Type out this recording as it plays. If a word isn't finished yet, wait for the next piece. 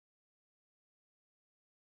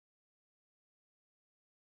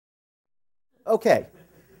Okay.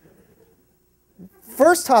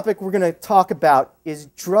 First topic we're going to talk about is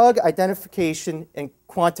drug identification and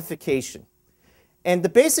quantification. And the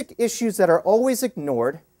basic issues that are always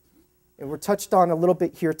ignored, and we're touched on a little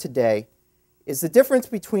bit here today, is the difference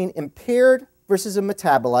between impaired versus a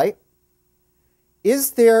metabolite.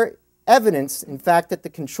 Is there evidence, in fact, that the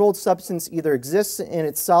controlled substance either exists in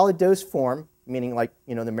its solid dose form, meaning like,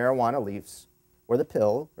 the marijuana leaves, or the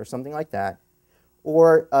pill, or something like that,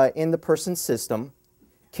 or in the person's system?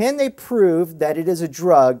 Can they prove that it is a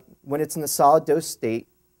drug when it's in the solid dose state?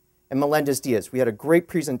 And Melendez-Diaz, we had a great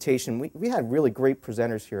presentation. We had really great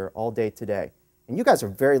presenters here all day today. And you guys are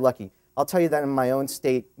very lucky. I'll tell you that in my own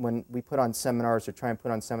state, when we put on seminars or try and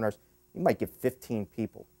put on seminars, you might get 15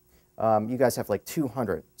 people. You guys have like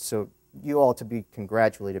 200. So you all to be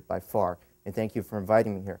congratulated by far. And thank you for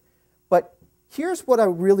inviting me here. But here's what I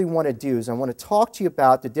really want to do is I want to talk to you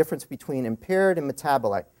about the difference between impaired and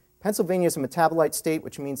metabolite. Pennsylvania is a metabolite state,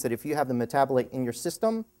 which means that if you have the metabolite in your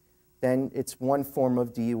system, then it's one form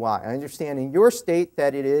of DUI. I understand in your state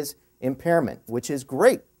that it is impairment, which is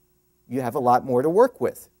great. You have a lot more to work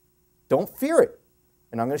with. Don't fear it,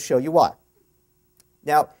 and I'm going to show you why.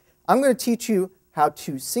 Now, I'm going to teach you how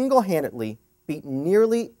to single-handedly beat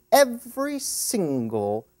nearly every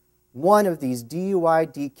single one of these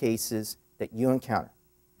DUI-D cases that you encounter.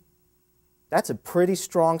 That's a pretty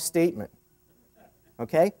strong statement.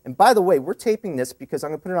 Okay? And by the way, we're taping this because I'm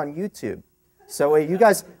going to put it on YouTube. So you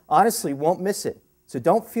guys honestly won't miss it. So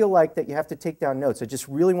don't feel like that you have to take down notes. I just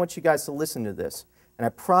really want you guys to listen to this. And I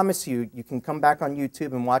promise you, you can come back on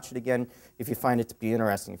YouTube and watch it again if you find it to be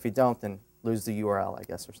interesting. If you don't, then lose the URL, I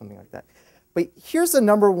guess, or something like that. But here's the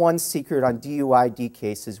 #1 secret on DUI-D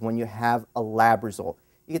cases when you have a lab result.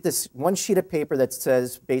 You get this one sheet of paper that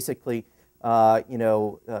says basically,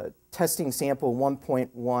 testing sample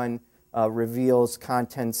 1.1 reveals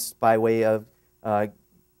contents by way of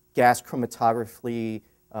gas chromatography,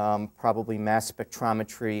 probably mass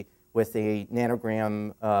spectrometry with a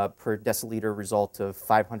nanogram per deciliter result of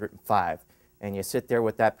 505. And you sit there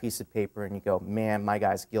with that piece of paper and you go, man, my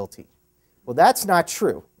guy's guilty. Well, that's not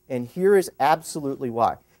true. And here is absolutely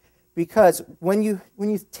why. Because when you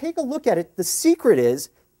take a look at it, the secret is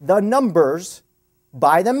the numbers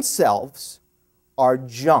by themselves are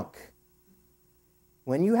junk.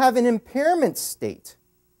 When you have an impairment state,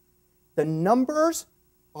 the numbers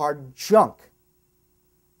are junk.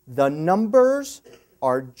 The numbers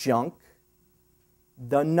are junk.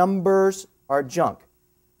 The numbers are junk.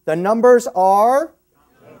 The numbers are?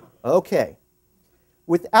 Okay.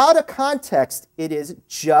 Without a context, it is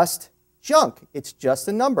just junk. It's just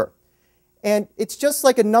a number. And it's just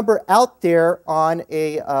like a number out there on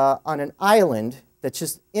an island that's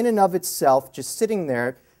just in and of itself, just sitting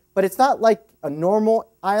there. But it's not like a normal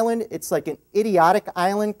island. It's like an idiotic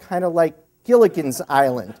island, kind of like Gilligan's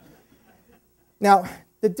Island. Now,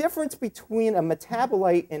 the difference between a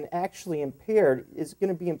metabolite and actually impaired is going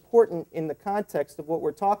to be important in the context of what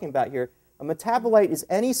we're talking about here. A metabolite is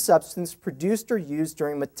any substance produced or used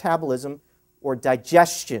during metabolism or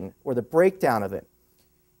digestion or the breakdown of it.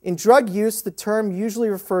 In drug use, the term usually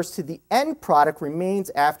refers to the end product remains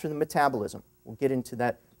after the metabolism. We'll get into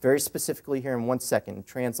that very specifically here in 1 second and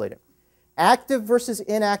translate it. Active versus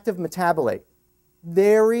inactive metabolite.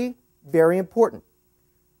 Very, very important.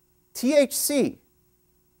 THC,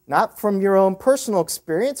 not from your own personal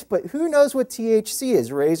experience, but who knows what THC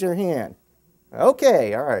is? Raise your hand.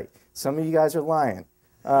 Okay, all right. Some of you guys are lying.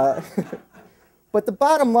 But the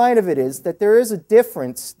bottom line of it is that there is a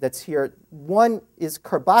difference that's here. One is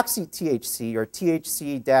carboxy-THC, or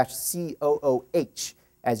THC-COOH,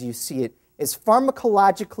 as you see it, is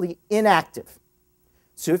pharmacologically inactive.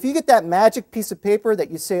 So if you get that magic piece of paper that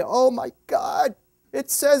you say, oh my God, it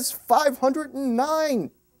says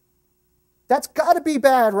 509. That's got to be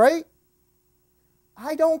bad, right?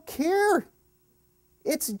 I don't care.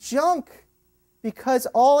 It's junk because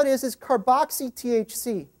all it is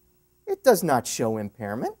carboxy-THC. It does not show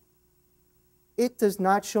impairment. It does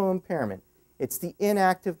not show impairment. It's the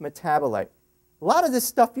inactive metabolite. A lot of this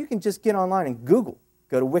stuff you can just get online and Google.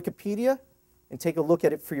 Go to Wikipedia and take a look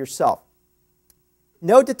at it for yourself.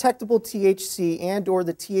 No detectable THC and or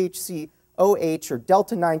the THC-OH or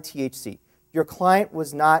delta-9 THC. Your client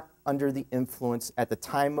was not under the influence at the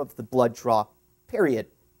time of the blood draw, period.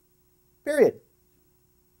 Period.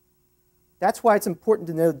 That's why it's important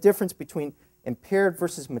to know the difference between impaired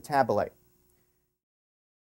versus metabolite.